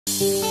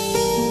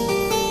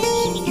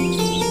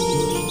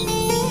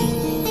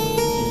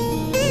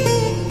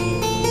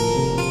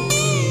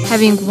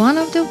Having one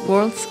of the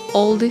world's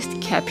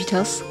oldest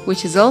capitals,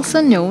 which is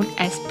also known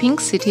as Pink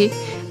City,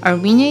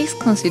 Armenia is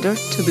considered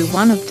to be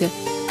one of the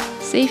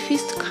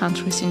safest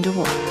countries in the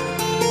world.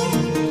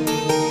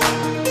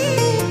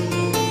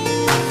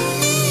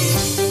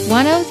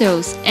 One of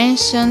those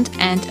ancient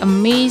and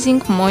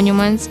amazing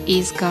monuments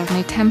is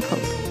Garni Temple.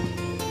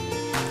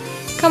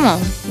 Come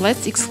on,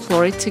 let's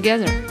explore it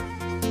together.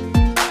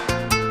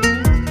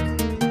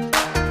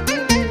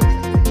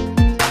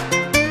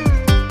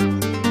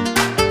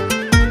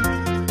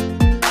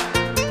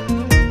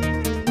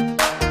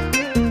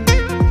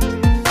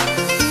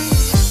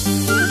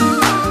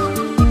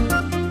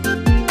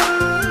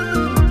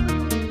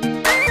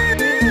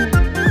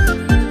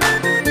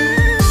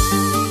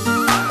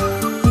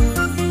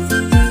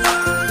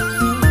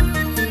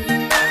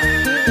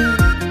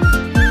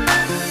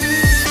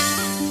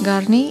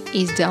 Garni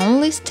is the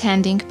only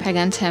standing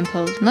pagan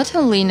temple not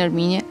only in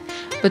Armenia,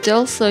 but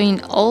also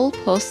in all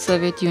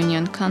post-Soviet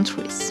Union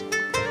countries.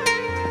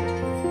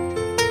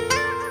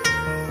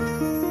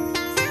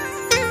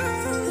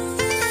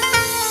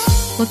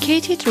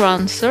 Located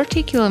around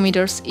 30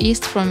 kilometers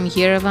east from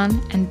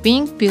Yerevan and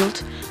being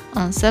built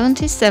on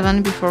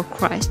 77 before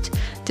Christ,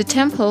 the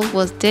temple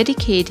was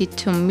dedicated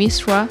to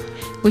Mithra,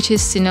 which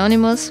is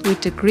synonymous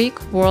with the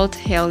Greek word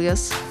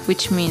Helios,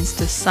 which means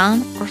the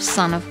sun or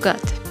son of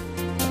God.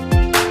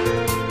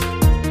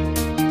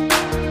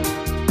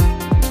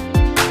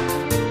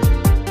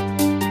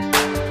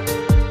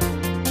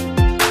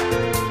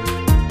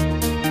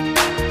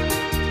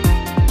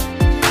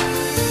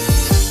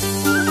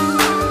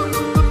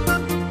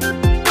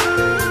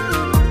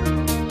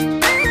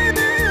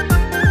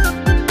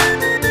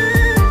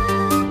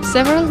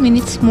 Several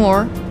minutes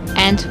more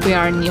and we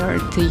are near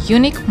the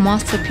unique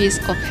masterpiece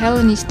of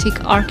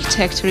Hellenistic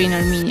architecture in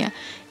Armenia,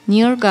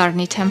 near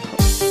Garni Temple.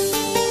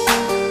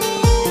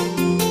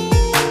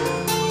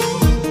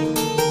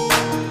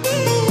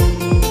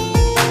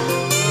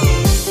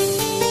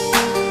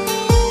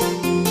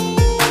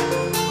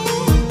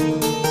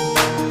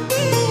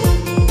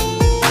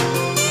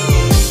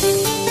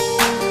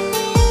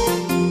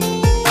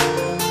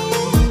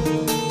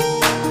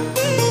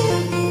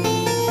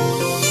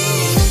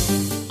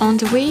 On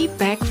the way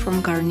back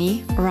from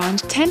Garni, around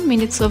 10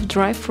 minutes of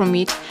drive from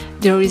it,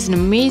 there is an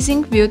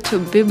amazing view to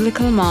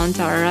biblical Mount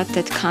Ararat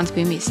that can't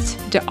be missed,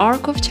 the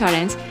Arch of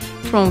Charents,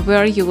 from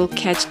where you will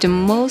catch the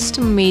most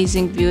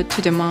amazing view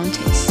to the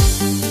mountains.